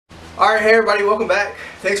Alright, hey everybody, welcome back.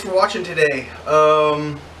 Thanks for watching today.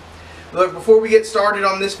 Look, before we get started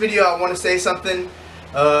on this video, I want to say something.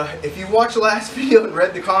 If you watched the last video and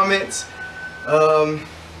read the comments,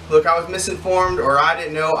 look, I was misinformed, or I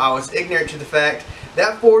didn't know, I was ignorant to the fact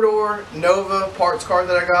that 4-door Nova parts car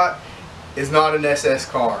that I got is not an SS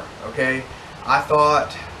car, okay? I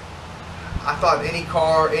thought any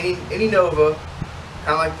car, any Nova,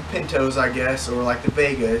 kind of like the Pintos, I guess, or like the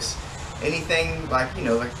Vegas, anything like, you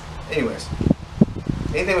know, like, anyways,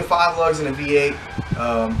 anything with 5 lugs and a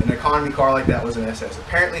V8, an economy car like that was an SS.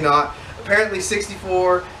 Apparently not. Apparently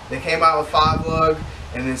 64, they came out with 5 lug,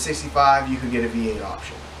 and then 65 you could get a V8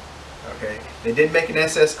 option. Okay, they did make an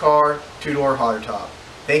SS car, 2-door hotter top.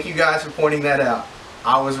 Thank you guys for pointing that out.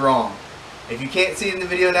 I was wrong. If you can't see it in the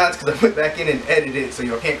video now, it's because I went back in and edited it, so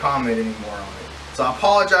you can't comment anymore on it. So I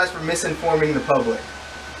apologize for misinforming the public.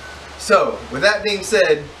 So, with that being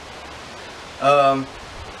said,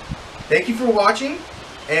 thank you for watching,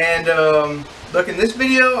 and look, in this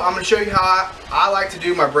video I'm going to show you how I like to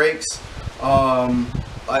do my brakes,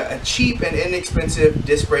 a cheap and inexpensive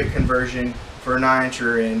disc brake conversion for a 9-inch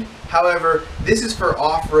rear end. However, this is for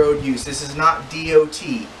off-road use. This is not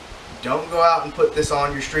DOT. Don't go out and put this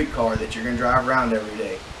on your street car that you're going to drive around every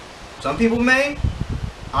day. Some people may.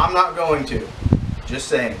 I'm not going to. Just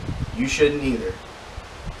saying. You shouldn't either.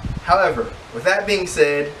 However, with that being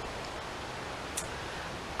said,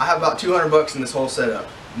 I have about 200 bucks in this whole setup.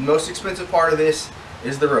 The most expensive part of this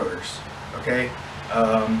is the rotors. Okay,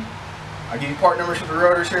 I'll give you part numbers for the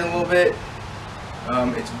rotors here in a little bit.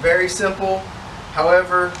 It's very simple.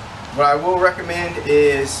 However, what I will recommend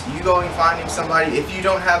is you going and finding somebody. If you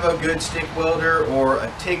don't have a good stick welder or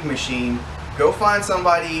a TIG machine, go find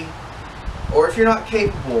somebody. Or if you're not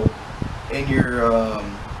capable in your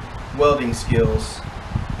welding skills,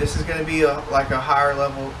 this is going to be like a higher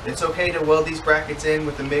level. It's okay to weld these brackets in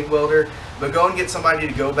with a MIG welder, but go and get somebody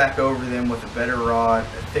to go back over them with a better rod,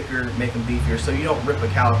 a thicker, make them beefier, so you don't rip a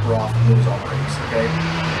caliper off and lose all brakes. Okay.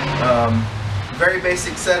 Very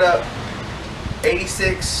basic setup.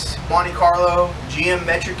 86 Monte Carlo GM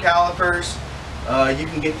metric calipers. You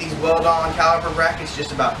can get these weld-on caliper brackets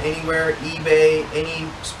just about anywhere. eBay, any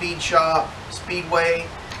speed shop, Speedway.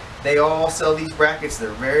 They all sell these brackets. They're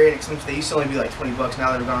very inexpensive. They used to only be like 20 bucks.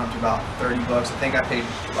 Now they've gone up to about 30 bucks. I think I paid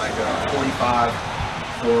like 45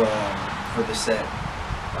 for the set.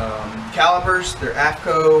 Calipers, they're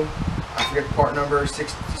AFCO. I forget the part number,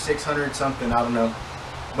 600 something. I don't know.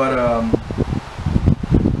 But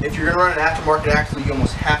if you're gonna run an aftermarket axle, you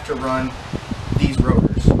almost have to run these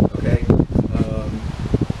rotors. Okay.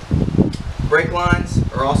 Brake lines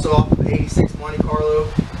are also off of 86 Monte Carlo.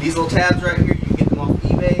 These little tabs right here, you can get them off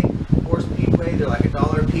eBay or Speedway. They're like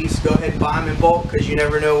 $1 a piece. Go ahead and buy them in bulk because you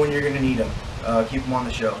never know when you're going to need them. Keep them on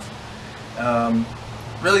the shelf.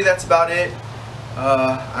 Really, that's about it.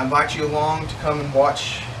 I invite you along to come and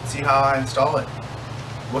watch and see how I install it.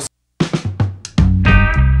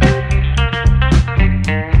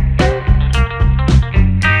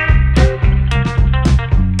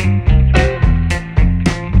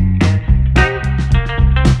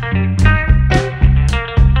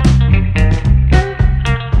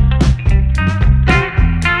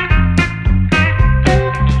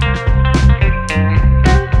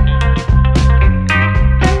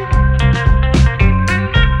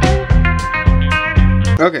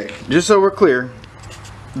 Okay, just so we're clear,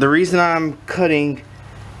 the reason I'm cutting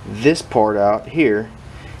this part out here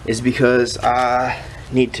is because I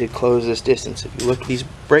need to close this distance. If you look at these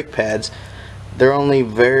brake pads, they're only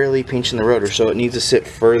barely pinching the rotor, so it needs to sit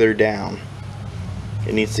further down.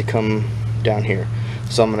 It needs to come down here.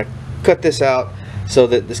 So I'm going to cut this out so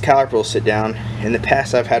that this caliper will sit down. In the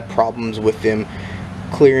past, I've had problems with them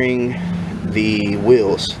clearing the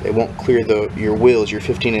wheels. They won't clear your wheels, your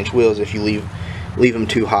 15-inch wheels, if you leave them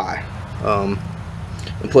too high.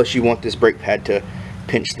 And plus you want this brake pad to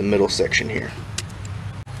pinch the middle section here.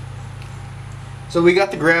 So we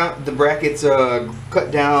got the brackets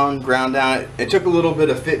cut down, ground down. It took a little bit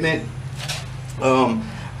of fitment.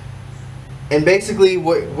 And basically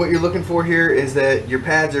what you're looking for here is that your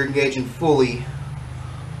pads are engaging fully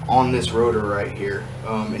on this rotor right here.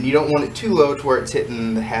 And you don't want it too low to where it's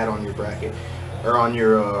hitting the hat on your bracket or on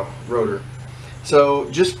your rotor.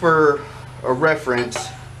 So just for a reference,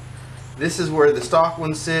 this is where the stock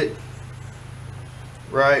ones sit,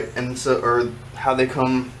 right? And so, or how they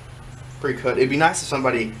come pre-cut. It'd be nice if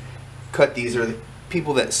somebody cut these, or the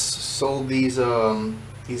people that sold these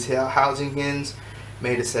housing pins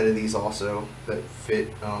made a set of these also that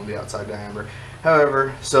fit the outside diameter.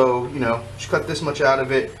 However, so you know, just cut this much out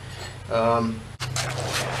of it.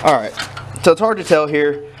 Alright, so it's hard to tell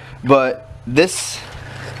here, but this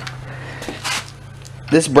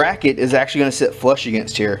this bracket is actually going to sit flush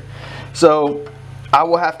against here. So I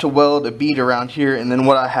will have to weld a bead around here, and then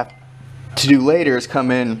what I have to do later is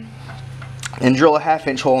come in and drill a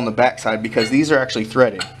 1/2-inch hole in the back side, because these are actually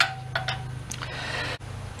threaded.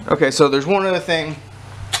 Okay, so there's one other thing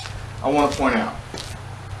I want to point out.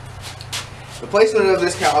 The placement of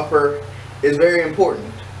this caliper is very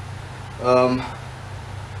important.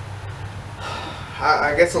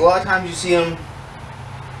 I guess a lot of times you see them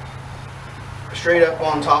straight up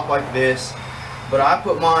on top like this, but I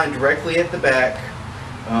put mine directly at the back.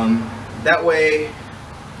 That way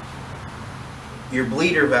your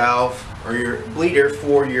bleeder valve, or your bleeder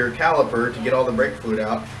for your caliper to get all the brake fluid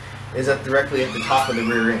out, is directly at the top of the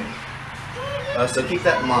rear end. So keep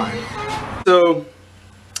that in mind. So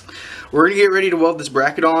we're going to get ready to weld this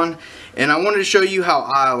bracket on, and I wanted to show you how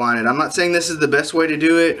I align it. I'm not saying this is the best way to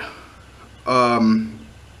do it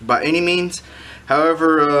by any means.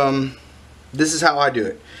 However, this is how I do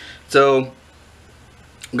it. So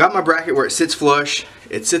got my bracket where it sits flush.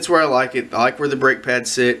 It sits where I like it. I like where the brake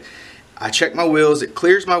pads sit. I check my wheels. It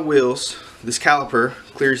clears my wheels. This caliper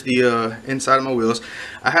clears the inside of my wheels.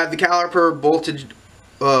 I have the caliper bolted,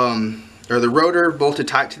 or the rotor bolted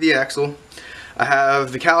tight to the axle. I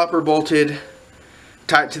have the caliper bolted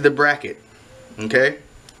tight to the bracket. Okay.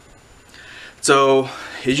 So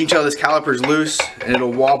as you can tell, this caliper is loose and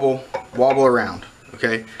it'll wobble around.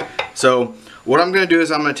 Okay. So what I'm going to do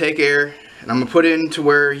is I'm going to take air and I'm going to put it into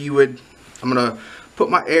where you would. I'm going to put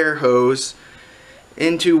my air hose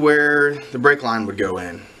into where the brake line would go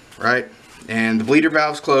in, right? And the bleeder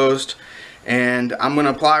valve's closed, and I'm going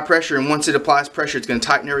to apply pressure, and once it applies pressure, it's going to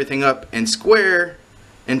tighten everything up and square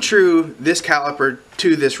and true this caliper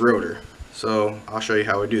to this rotor. So I'll show you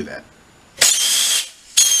how we do that.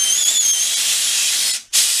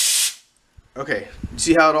 Okay, you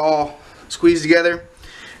see how it all squeezed together?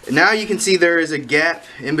 Now you can see there is a gap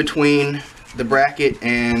in between the bracket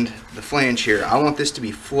and the flange here. I want this to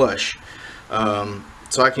be flush,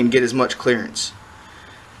 so I can get as much clearance.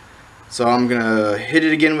 So I'm gonna hit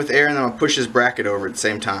it again with air, and then I'll push this bracket over at the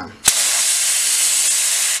same time.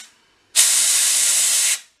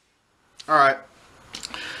 Alright,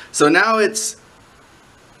 so now it's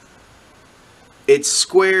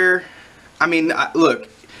square. I mean, look,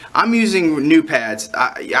 I'm using new pads.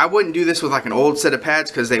 I wouldn't do this with like an old set of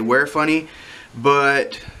pads because they wear funny,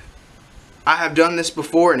 but I have done this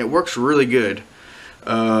before and it works really good.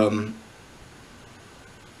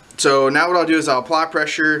 So now what I'll do is I'll apply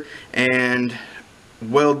pressure and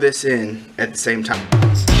weld this in at the same time.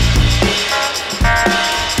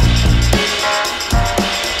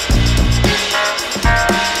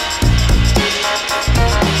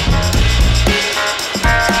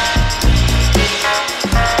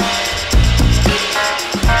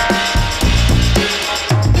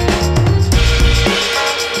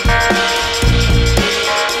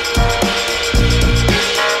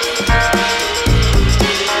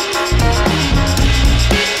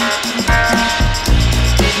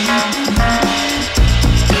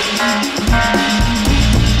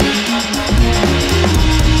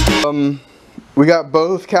 We got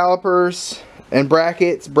both calipers and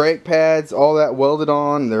brackets, brake pads, all that welded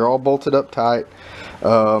on. They're all bolted up tight.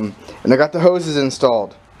 And I got the hoses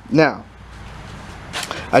installed. Now,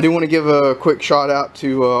 I do want to give a quick shout out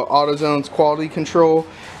to AutoZone's quality control,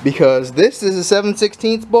 because this is a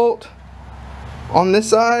 7/16 bolt on this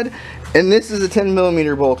side, and this is a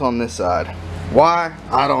 10mm bolt on this side. Why?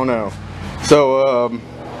 I don't know. So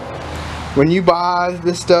when you buy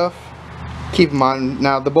this stuff, keep in mind,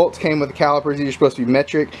 now the bolts came with the calipers. These are supposed to be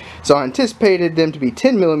metric, so I anticipated them to be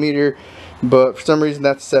 10mm, but for some reason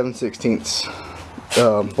that's 7/16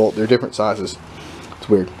 bolt. They're different sizes. It's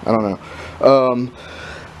weird. I don't know.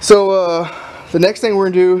 So the next thing we're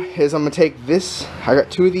gonna do is I'm gonna take this. I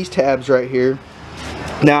got two of these tabs right here.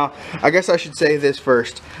 Now, I guess I should say this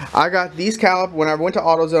first. I got these calipers when I went to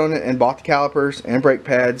AutoZone and bought the calipers and brake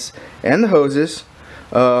pads and the hoses.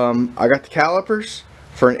 I got the calipers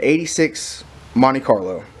for an 86 Monte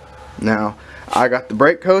Carlo. Now, I got the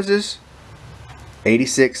brake hoses,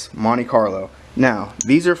 86 Monte Carlo. Now,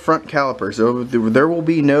 these are front calipers, so there will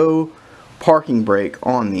be no parking brake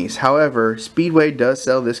on these. However, Speedway does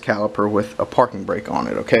sell this caliper with a parking brake on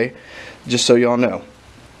it, okay? Just so y'all know.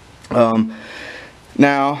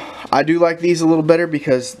 Now, I do like these a little better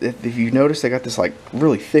because if you notice, they got this like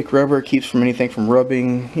really thick rubber. It keeps from anything from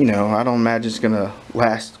rubbing. You know, I don't imagine it's gonna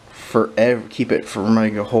last forever, keep it from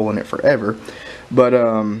running a hole in it forever, but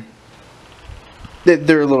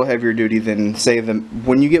they're a little heavier duty than, say,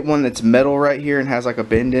 when you get one that's metal right here and has like a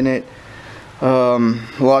bend in it. A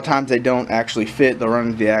lot of times they don't actually fit, they'll run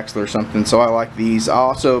into the axle or something, so I like these. I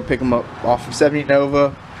also pick them up off of 70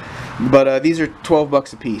 Nova, but these are 12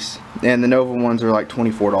 bucks a piece, and the Nova ones are like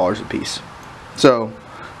 $24 a piece. So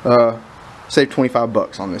save 25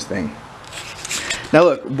 bucks on this thing. Now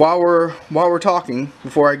look, while we're talking,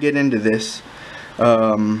 before I get into this,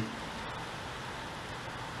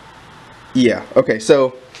 yeah, okay,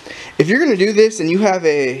 so if you're gonna do this and you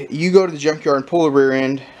go to the junkyard and pull the rear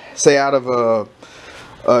end, say out of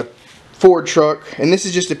a Ford truck, and this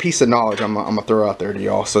is just a piece of knowledge I'm gonna throw out there to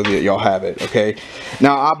y'all so that y'all have it, okay?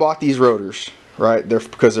 Now I bought these rotors, right?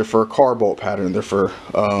 Because they're for a car bolt pattern. They're for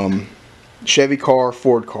Chevy car,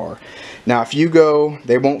 Ford car. Now if you go,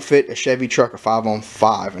 they won't fit a Chevy truck, a 5 on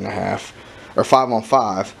 5.5 or 5 on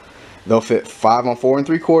 5. They'll fit 5 on 4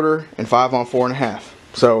 3/4 and 5 on 4.5.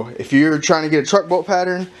 So if you're trying to get a truck bolt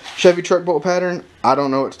pattern, Chevy truck bolt pattern, I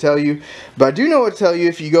don't know what to tell you, but I do know what to tell you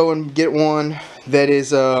if you go and get one that is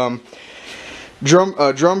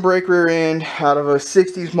drum brake rear end out of a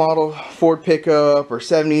 60s model Ford pickup or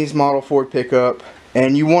 70s model Ford pickup,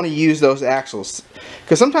 and you want to use those axles,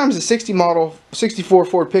 because sometimes the 64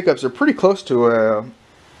 Ford pickups are pretty close to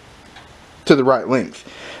the right length.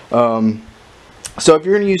 So if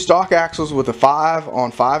you're going to use stock axles with a 5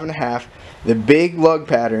 on 5.5, the big lug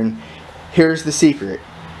pattern, here's the secret.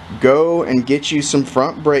 Go and get you some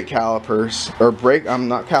front brake calipers, or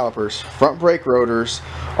front brake rotors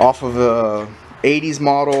off of a 80s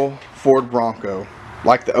model Ford Bronco,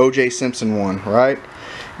 like the O.J. Simpson one, right?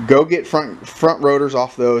 Go get front rotors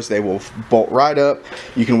off those. They will bolt right up.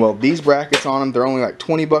 You can weld these brackets on them. They're only like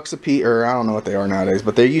 20 bucks a piece, or I don't know what they are nowadays,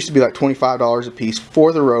 but they used to be like $25 a piece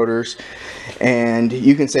for the rotors, and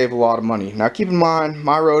you can save a lot of money. Now keep in mind,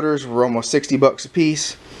 my rotors were almost 60 bucks a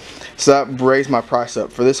piece, so that raised my price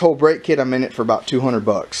up. For this whole brake kit, I'm in it for about 200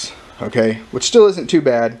 bucks, okay, which still isn't too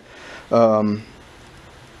bad, but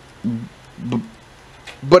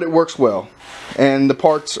it works well. And the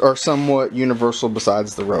parts are somewhat universal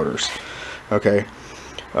besides the rotors, okay?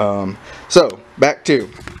 So back to,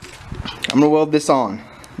 I'm gonna weld this on.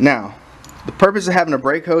 Now the purpose of having a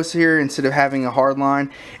brake hose here instead of having a hard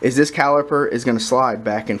line is this caliper is going to slide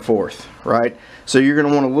back and forth, right? So you're going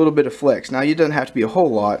to want a little bit of flex. Now it doesn't have to be a whole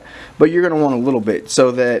lot, but you're going to want a little bit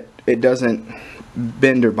so that it doesn't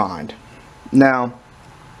bend or bind. Now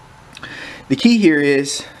the key here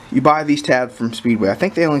is you buy these tabs from Speedway. I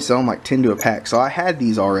think they only sell them like 10 to a pack, so I had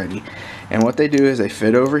these already, and what they do is they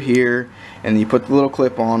fit over here and you put the little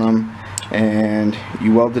clip on them and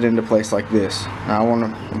you weld it into place like this. Now I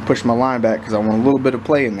want to push my line back because I want a little bit of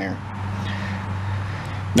play in there.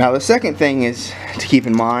 Now the second thing is to keep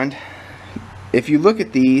in mind, if you look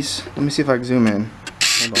at these, let me see if I can zoom in.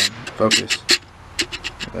 Hold on, focus.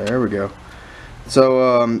 There we go.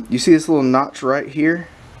 So you see this little notch right here?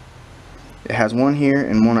 It has one here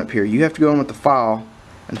and one up here. You have to go in with the file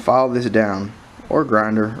and file this down, or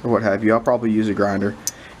grinder, or what have you. I'll probably use a grinder.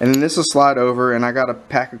 And then this will slide over, and I got a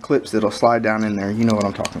pack of clips that'll slide down in there. You know what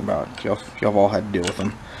I'm talking about. Y'all all had to deal with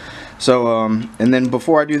them. So, and then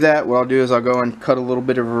before I do that, what I'll do is I'll go and cut a little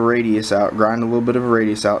bit of a radius out, grind a little bit of a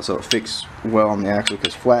radius out so it fits well on the axle,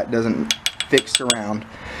 because flat doesn't fix around.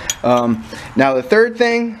 Now the third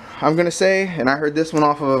thing I'm going to say, and I heard this one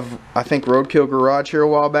off of, I think, Roadkill Garage here a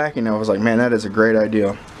while back, and I was like, man, that is a great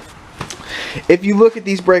idea. If you look at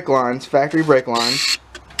these brake lines, factory brake lines,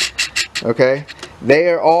 okay, they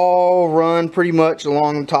are all run pretty much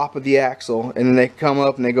along the top of the axle, and then they come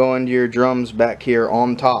up and they go into your drums back here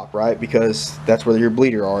on top, right? Because that's where your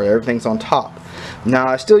bleeder are. Everything's on top. Now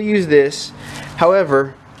I still use this,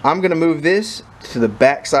 however, I'm gonna move this to the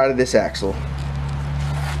back side of this axle.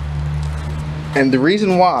 And the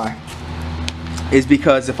reason why is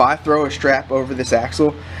because if I throw a strap over this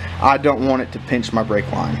axle, I don't want it to pinch my brake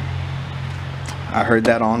line. I heard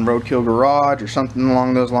that on Roadkill Garage or something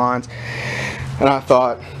along those lines, and I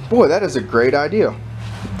thought, boy, that is a great idea.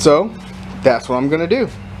 So that's what I'm gonna do.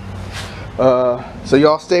 So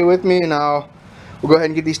y'all stay with me, and we'll go ahead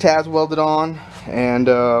and get these tabs welded on, and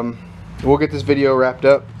we'll get this video wrapped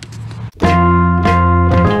up.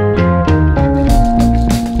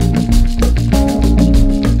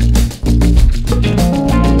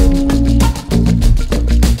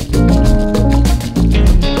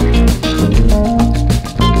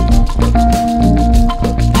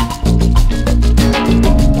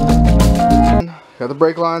 Got the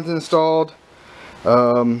brake lines installed.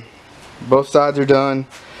 Both sides are done.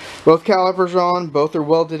 Both calipers are on. Both are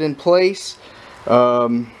welded in place.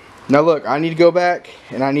 Now look, I need to go back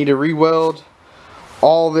and I need to re-weld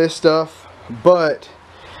all this stuff. But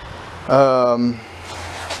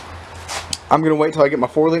I'm gonna wait till I get my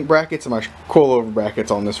 4-link brackets and my coilover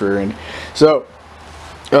brackets on this rear end. So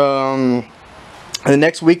in the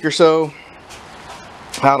next week or so,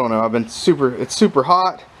 I don't know, it's super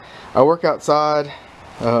hot. I work outside,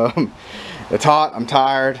 it's hot, I'm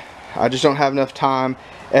tired, I just don't have enough time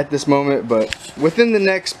at this moment, but within the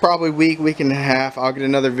next probably week and a half, I'll get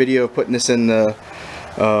another video of putting this in the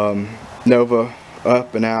Nova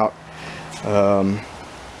up and out.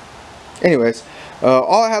 Anyways,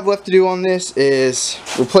 all I have left to do on this is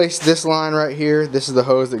replace this line right here. This is the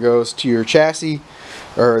hose that goes to your chassis,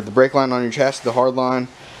 or the brake line on your chassis, the hard line.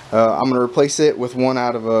 I'm going to replace it with one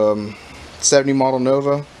out of a 70 model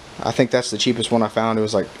Nova. I think that's the cheapest one I found. It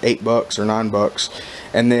was like $8 or $9.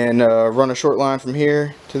 And then run a short line from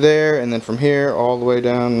here to there, and then from here all the way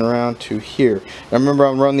down and around to here. Now remember,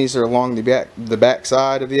 I'm running these along the back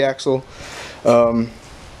side of the axle.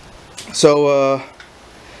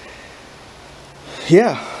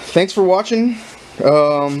 Yeah, thanks for watching.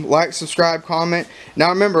 Like, subscribe, comment. Now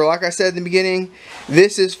remember, like I said in the beginning,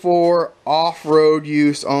 this is for off-road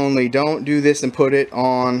use only. Don't do this and put it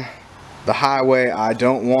on the highway. I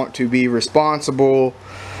don't want to be responsible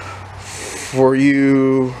for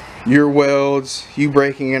your welds, you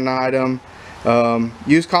breaking an item.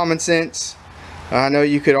 Use common sense. I know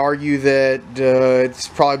you could argue that it's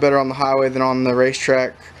probably better on the highway than on the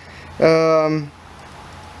racetrack. Yeah,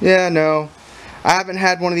 no. I haven't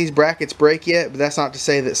had one of these brackets break yet, but that's not to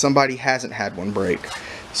say that somebody hasn't had one break.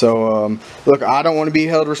 So, look, I don't want to be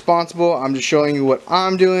held responsible. I'm just showing you what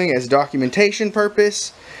I'm doing as documentation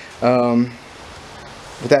purpose.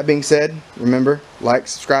 With that being said, remember, like,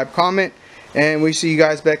 subscribe, comment, and we see you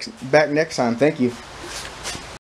guys back next time. Thank you.